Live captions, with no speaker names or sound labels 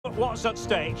what's at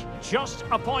stake. Just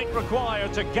a point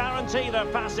required to guarantee their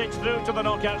passage through to the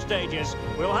knockout stages.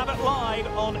 We'll have it live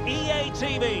on EA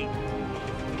TV.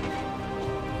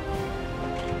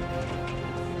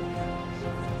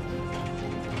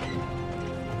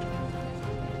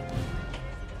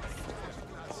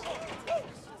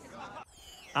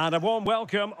 And a warm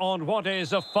welcome on what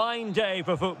is a fine day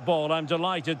for football. I'm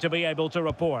delighted to be able to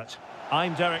report.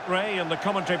 I'm Derek Ray in the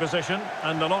commentary position,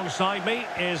 and alongside me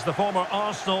is the former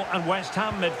Arsenal and West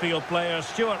Ham midfield player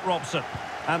Stuart Robson.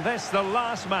 And this the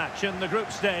last match in the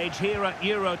group stage here at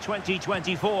Euro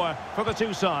 2024 for the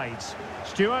two sides.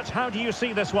 Stuart, how do you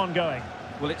see this one going?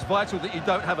 Well, it's vital that you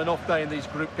don't have an off day in these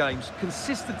group games.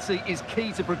 Consistency is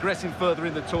key to progressing further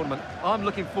in the tournament. I'm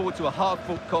looking forward to a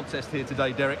hard-fought contest here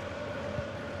today, Derek.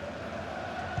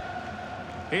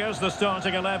 Here's the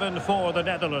starting 11 for the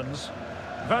Netherlands.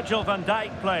 Virgil van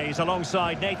Dijk plays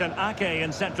alongside Nathan Ake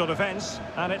in central defence.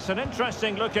 And it's an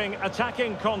interesting-looking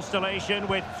attacking constellation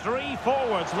with three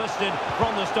forwards listed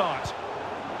from the start.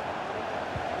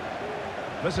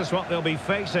 This is what they'll be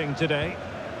facing today.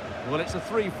 Well, it's a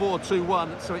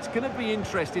 3-4-2-1, so it's going to be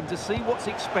interesting to see what's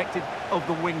expected of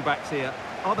the wing-backs here.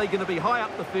 Are they going to be high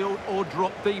up the field or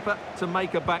drop deeper to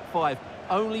make a back five?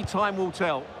 Only time will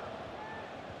tell.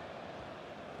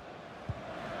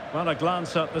 Well, a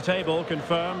glance at the table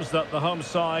confirms that the home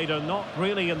side are not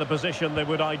really in the position they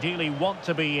would ideally want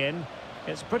to be in.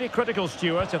 It's pretty critical,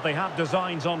 Stuart, if they have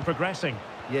designs on progressing.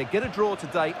 Yeah, get a draw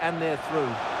today and they're through.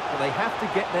 But they have to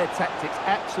get their tactics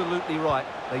absolutely right.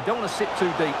 They don't want to sit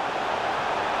too deep.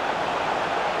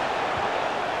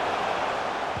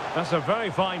 That's a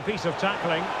very fine piece of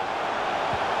tackling.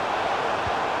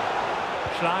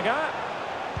 Schlager.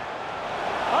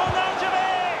 Oh, no!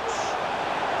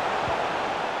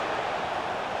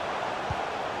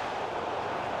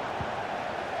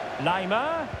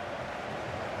 Lima.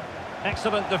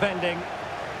 Excellent defending.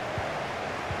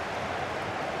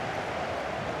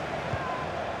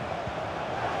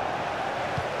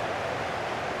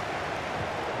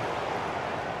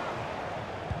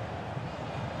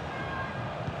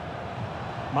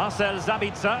 Marcel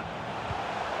Sabitzer.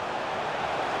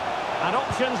 And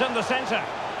options in the centre.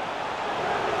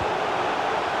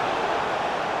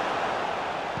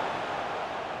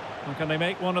 And can they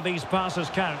make one of these passes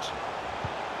count?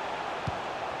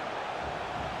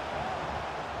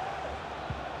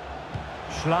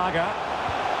 Schlager.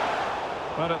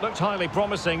 Well, it looked highly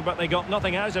promising, but they got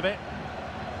nothing out of it.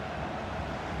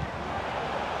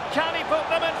 Can he put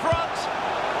them in front?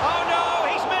 Oh no,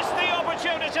 he's missed the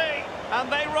opportunity,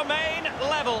 and they remain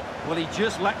level. Well, he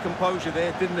just lacked composure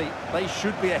there, didn't he? They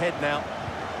should be ahead now.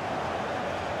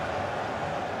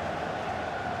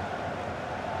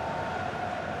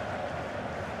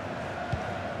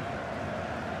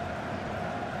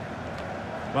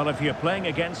 Well, if you're playing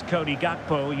against Cody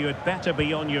Gakpo, you'd better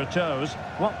be on your toes.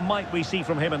 What might we see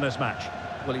from him in this match?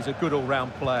 Well, he's a good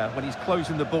all-round player. When he's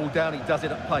closing the ball down, he does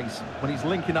it at pace. When he's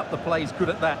linking up the play, he's good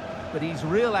at that. But his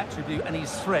real attribute and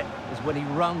his threat is when he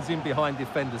runs in behind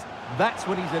defenders. That's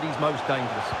when he's at his most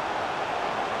dangerous.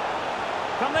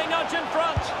 Can they nudge in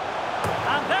front?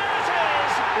 And there it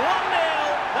is! 1-0.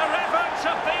 Their efforts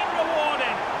have been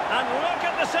rewarded. And look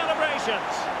at the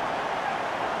celebrations.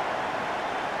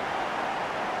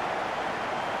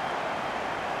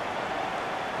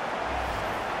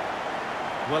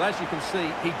 Well, as you can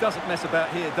see, he doesn't mess about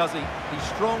here, does he? He's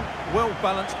strong,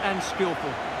 well-balanced and skillful.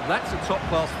 That's a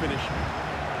top-class finish.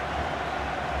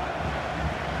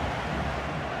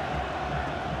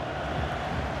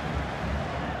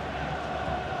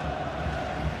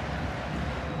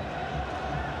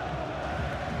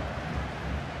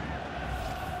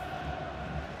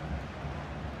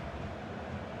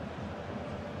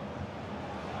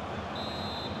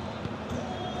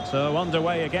 So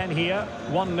underway again here,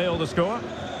 1-0 the score.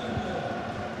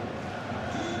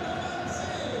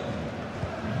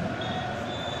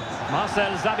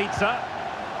 Marcel Sabitzer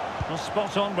was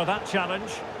spot on with that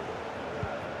challenge.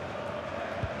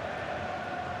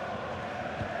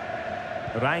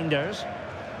 Reinders.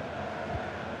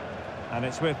 And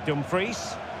it's with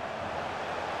Dumfries.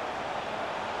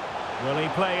 Will he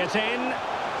play it in?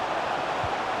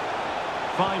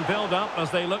 Fine build-up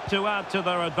as they look to add to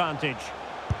their advantage.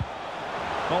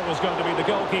 Always going to be the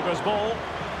goalkeeper's ball.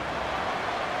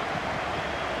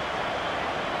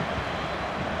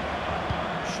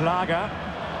 Schlager.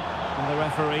 And the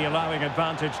referee allowing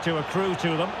advantage to accrue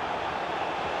to them.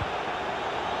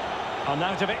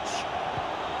 Arnautovic.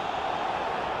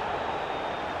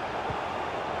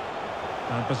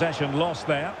 And possession lost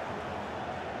there.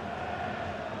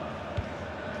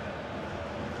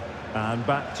 And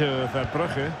back to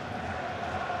Verbrugge.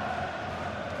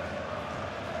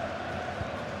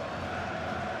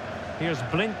 Here's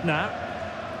Blind now.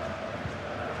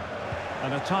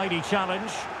 And a tidy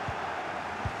challenge.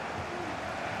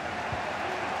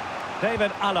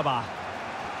 David Alaba.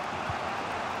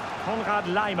 Konrad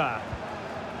Laimer.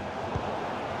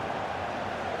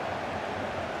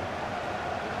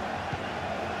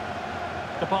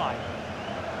 Depay.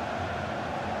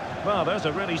 Well, there's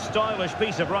a really stylish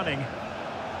piece of running.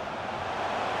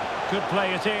 Could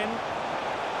play it in.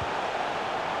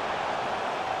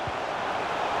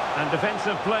 And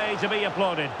defensive play to be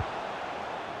applauded.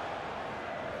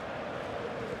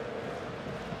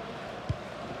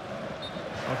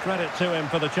 Well, credit to him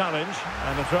for the challenge,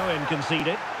 and a throw-in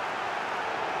conceded.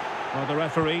 Well, the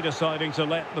referee deciding to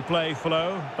let the play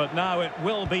flow, but now it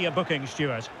will be a booking,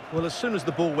 Stuart. Well, as soon as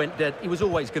the ball went dead, he was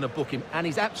always going to book him, and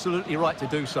he's absolutely right to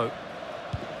do so.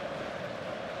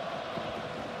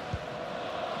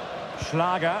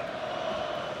 Schlager.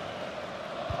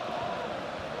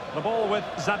 The ball with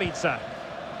Zabitzer.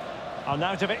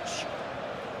 Arnautovic.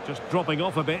 Just dropping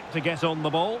off a bit to get on the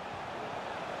ball.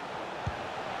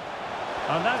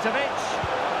 Arnautovic.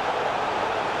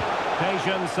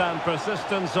 Patience and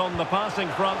persistence on the passing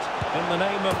front in the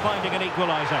name of finding an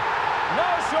equaliser. No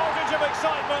shortage of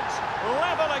excitement.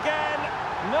 Level again.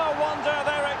 No wonder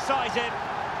they're excited.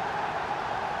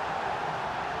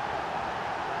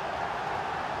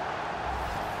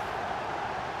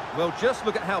 Well, just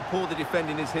look at how poor the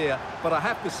defending is here, but I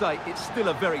have to say, it's still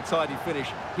a very tidy finish.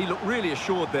 He looked really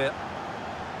assured there.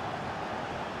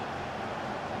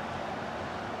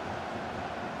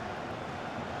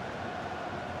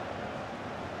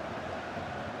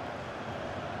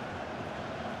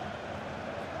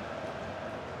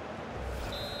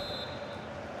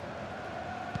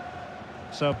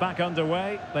 So back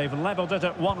underway. They've levelled it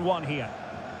at 1-1 here.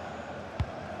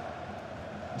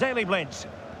 Daley Blind.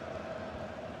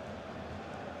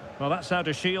 Well, that's how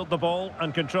to shield the ball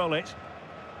and control it.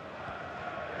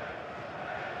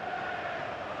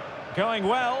 Going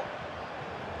well.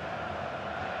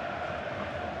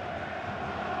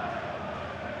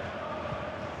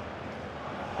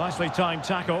 Nicely timed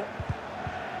tackle.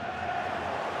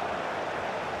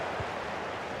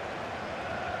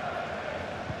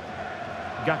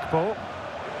 Gakpo.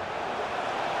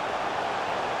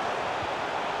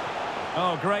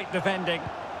 Oh, great defending.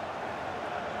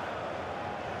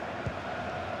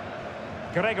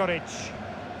 Gregoric.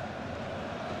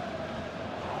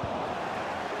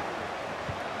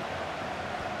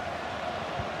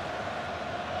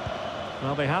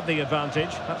 Well, they have the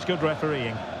advantage. That's good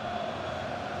refereeing.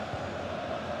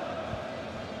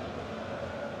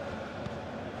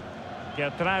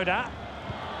 Gertruida.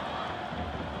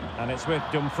 And it's with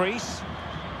Dumfries.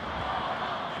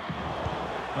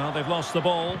 Well, they've lost the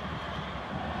ball.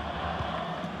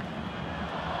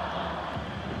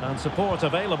 And support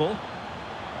available.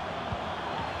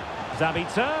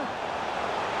 Zabitzer.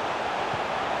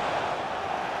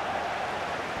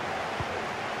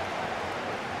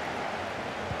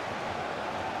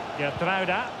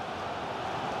 Gertruida.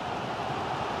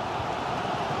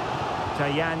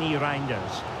 Tajani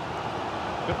Reinders.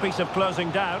 Good piece of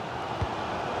closing down.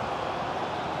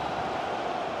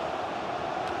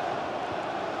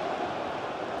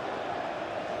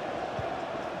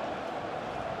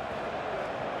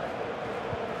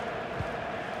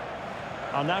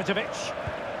 Arnautovic.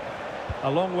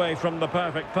 A long way from the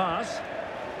perfect pass.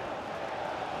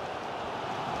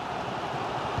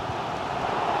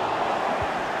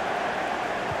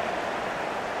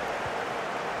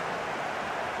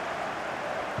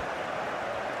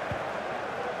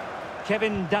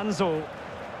 Kevin Danzo.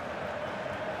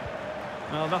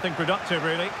 Well, nothing productive,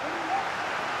 really.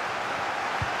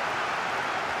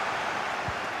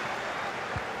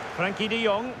 Frankie de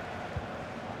Jong.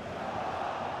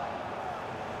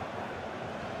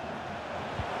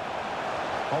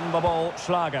 On the ball,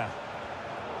 Schlager.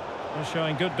 They're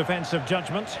showing good defensive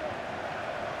judgment.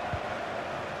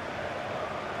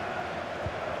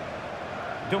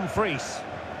 Dumfries.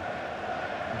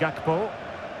 Gakpo.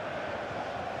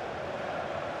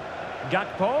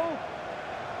 Gakpo.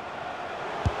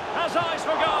 Has eyes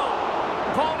for goal.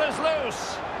 Ball is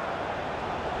loose.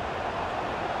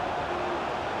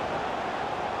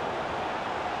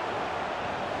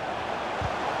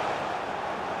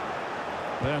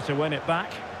 There to win it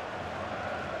back.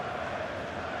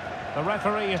 The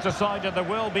referee has decided there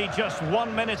will be just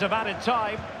 1 minute of added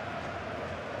time.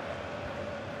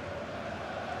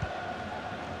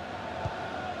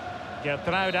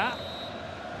 Gertruida.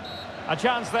 A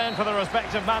chance then for the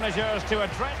respective managers to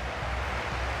address.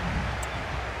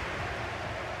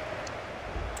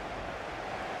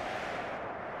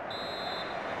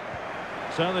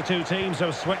 So the two teams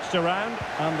have switched around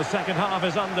and the second half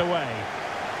is underway.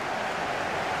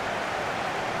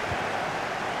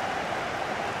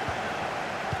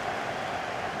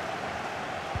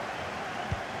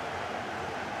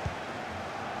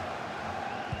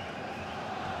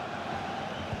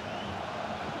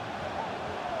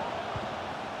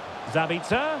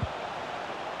 Zabitzer.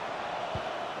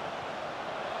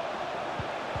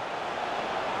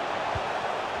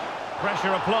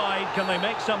 Pressure applied. Can they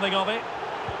make something of it?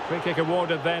 Free kick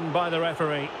awarded then by the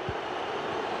referee.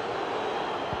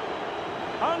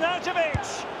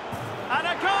 Arnautovic! And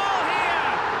a goal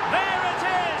here! There it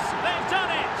is! They've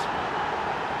done it!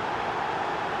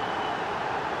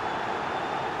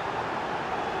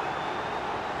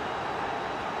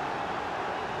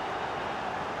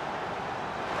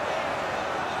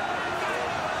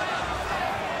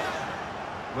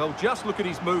 Well, just look at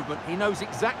his movement. He knows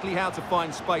exactly how to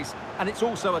find space, and it's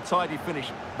also a tidy finish.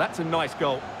 That's a nice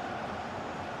goal.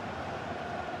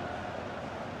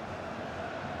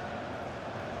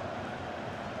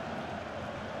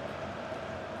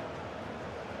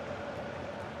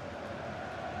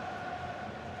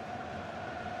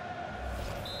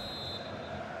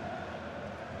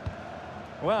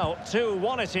 Well,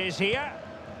 2-1 it is here.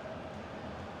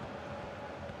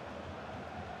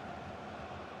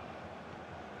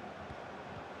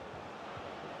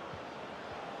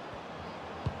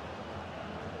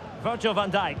 Virgil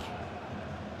van Dijk.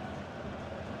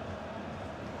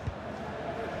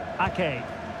 Ake.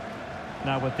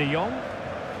 Now with De Jong.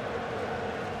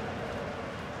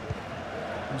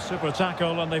 And super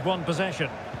tackle and they've won possession.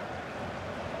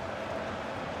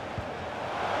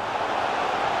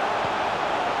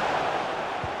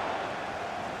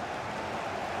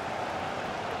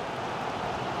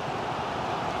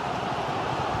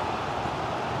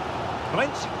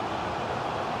 Blind.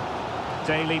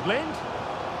 Daley Blind.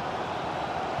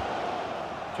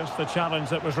 Just the challenge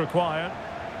that was required.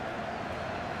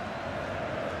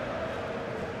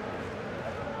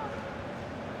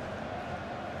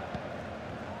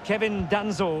 Kevin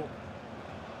Danzo.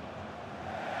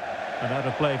 And out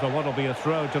of play for what will be a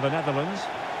throw to the Netherlands.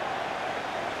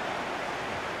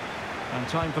 And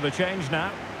time for the change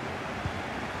now.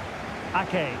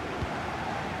 Ake.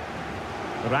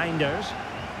 Reinders.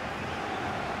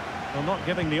 Well, not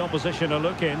giving the opposition a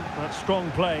look in. That's strong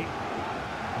play.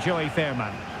 Joey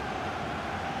Fairman.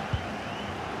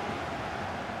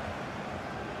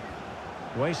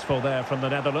 Wasteful there from the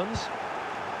Netherlands.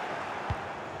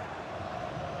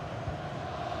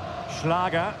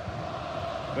 Schlager.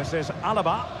 This is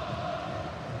Alaba.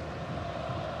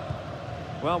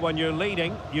 Well, when you're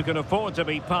leading, you can afford to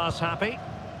be pass happy.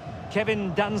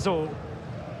 Kevin Danzo.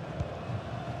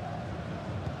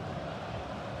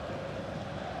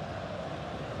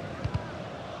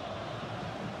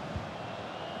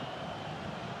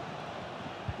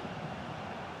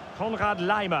 Konrad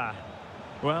Laimer.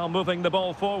 Well, moving the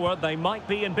ball forward, they might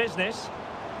be in business,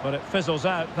 but it fizzles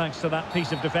out thanks to that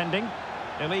piece of defending.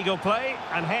 Illegal play,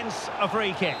 and hence a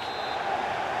free kick.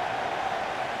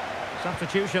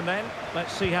 Substitution then.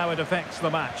 Let's see how it affects the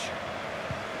match.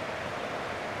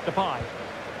 Depay.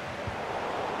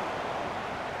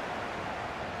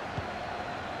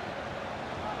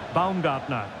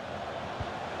 Baumgartner.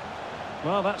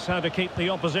 Well, that's how to keep the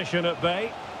opposition at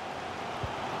bay.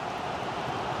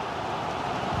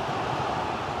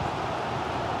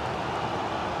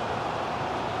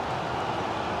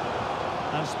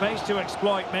 And space to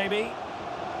exploit, maybe.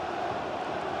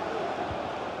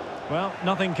 Well,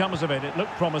 nothing comes of it. It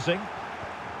looked promising.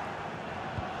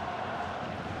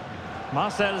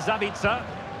 Marcel Zabitzer.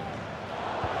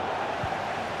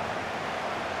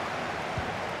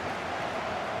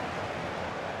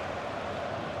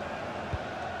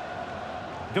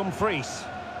 Dumfries.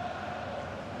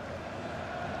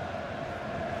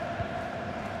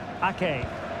 Ake.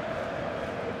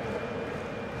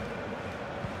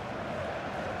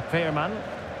 Fairman.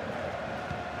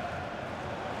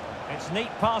 It's neat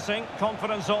passing,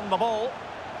 confidence on the ball.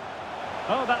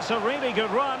 Oh, that's a really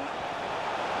good run.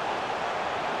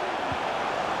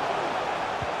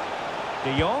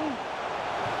 De Jong.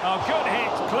 Oh, good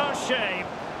hit, close shave.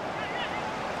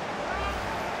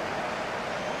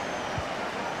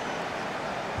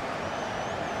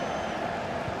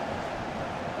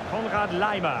 Konrad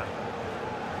Laimer.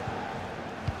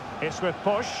 It's with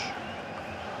push.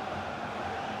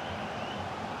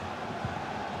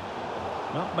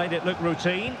 Not made it look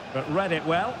routine, but read it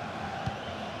well.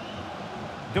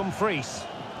 Dumfries.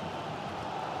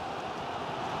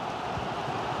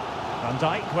 Van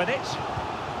Dijk with it.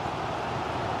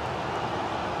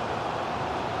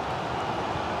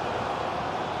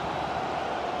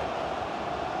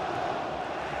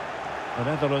 The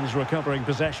Netherlands recovering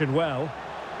possession well.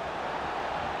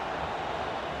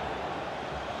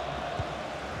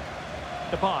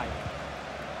 Depay.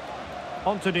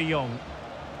 On to De Jong.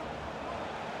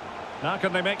 Now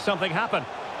can they make something happen?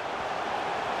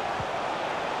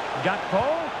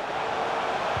 Gakpo.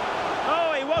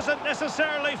 Oh, he wasn't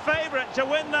necessarily favourite to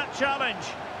win that challenge.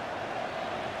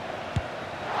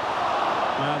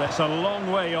 Well, it's a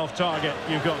long way off target,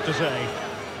 you've got to say.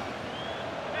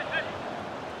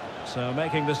 So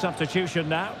making the substitution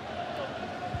now.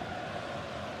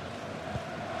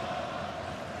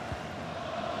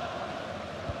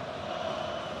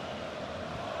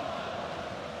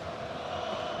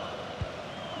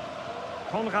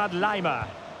 Konrad Laimer.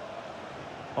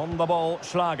 On the ball,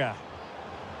 Schlager.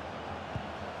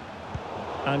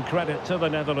 And credit to the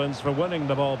Netherlands for winning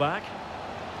the ball back.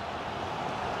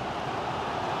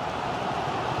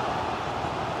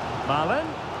 Ballon.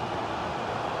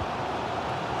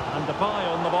 And Depay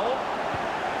on the ball.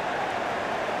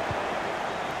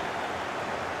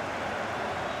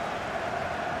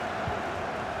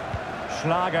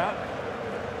 Schlager.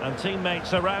 And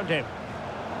teammates around him.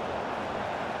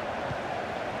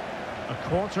 A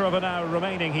quarter of an hour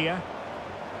remaining here.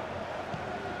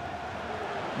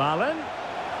 Ballon.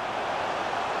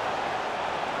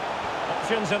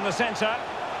 Options in the centre.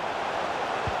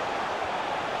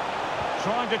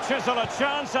 Trying to chisel a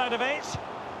chance out of it.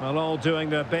 Well, all doing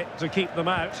their bit to keep them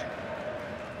out.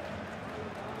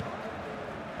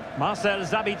 Marcel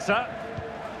Sabitzer.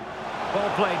 Ball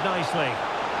played nicely.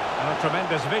 And a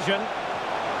tremendous vision.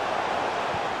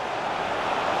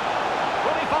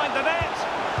 Will he find the net?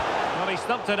 Well, he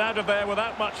stumped it out of there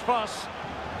without much fuss.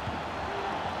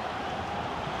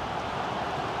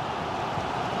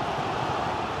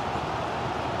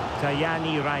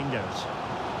 Tajani Reinders.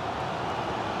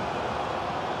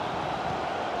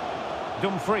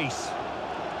 Dumfries.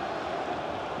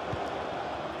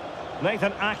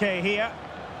 Nathan Ake here.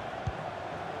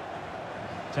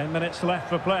 10 minutes left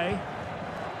for play.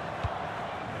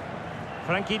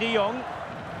 Frankie de Jong.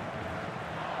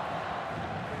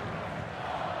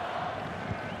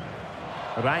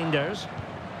 Reinders.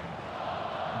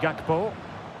 Gakpo.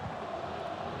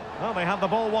 Well, they have the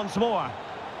ball once more.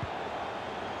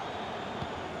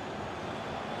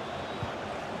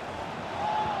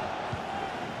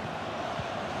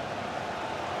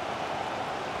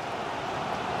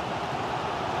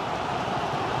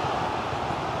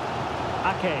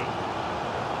 Ake.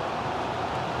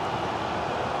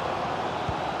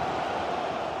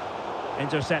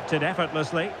 Intercepted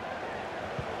effortlessly.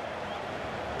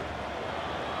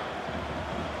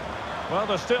 Well,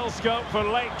 there's still scope for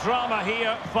late drama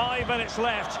here. 5 minutes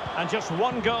left and just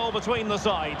one goal between the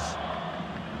sides.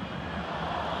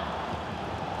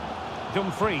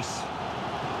 Dumfries.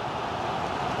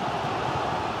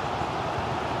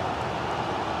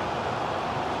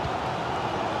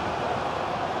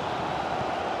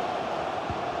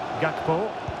 Gakpo.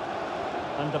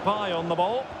 And Depay on the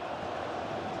ball.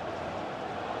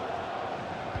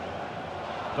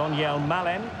 Donyell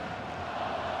Malen.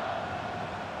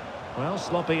 Well,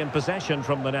 sloppy in possession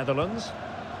from the Netherlands.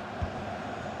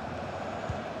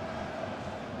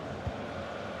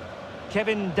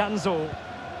 Kevin Danzo.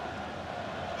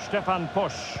 Stefan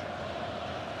Posch.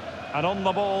 And on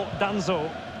the ball, Danzo.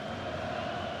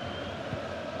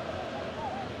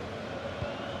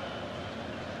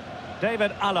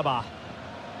 David Alaba.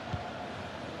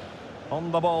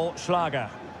 On the ball, Schlager.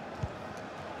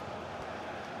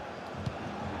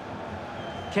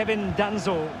 Kevin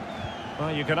Danzo.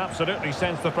 Well, you can absolutely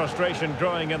sense the frustration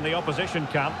growing in the opposition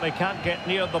camp. They can't get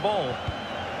near the ball.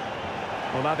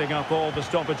 Well, adding up all the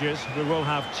stoppages, we will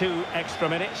have 2 extra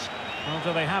minutes. Or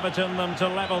do they have it in them to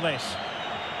level this?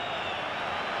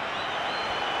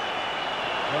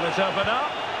 Will it open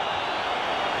up?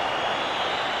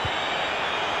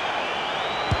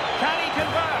 Can he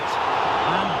convert?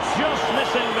 And just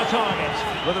missing the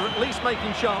target. Well, they're at least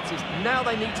making chances. Now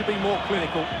they need to be more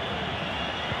clinical.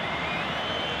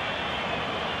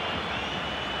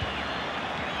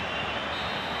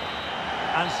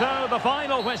 And so the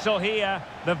final whistle here.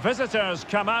 The visitors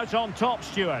come out on top,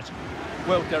 Stuart.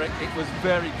 Well, Derek, it was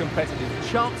very competitive.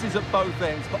 Chances at both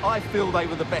ends, but I feel they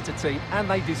were the better team and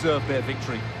they deserved their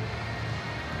victory.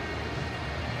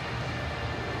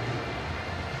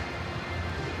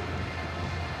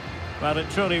 Well, it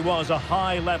truly was a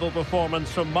high-level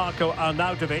performance from Marko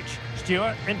Arnautovic.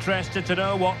 Stuart, interested to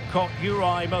know what caught your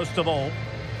eye most of all.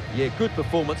 Yeah, good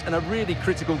performance and a really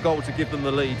critical goal to give them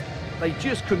the lead. They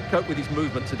just couldn't cope with his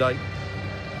movement today.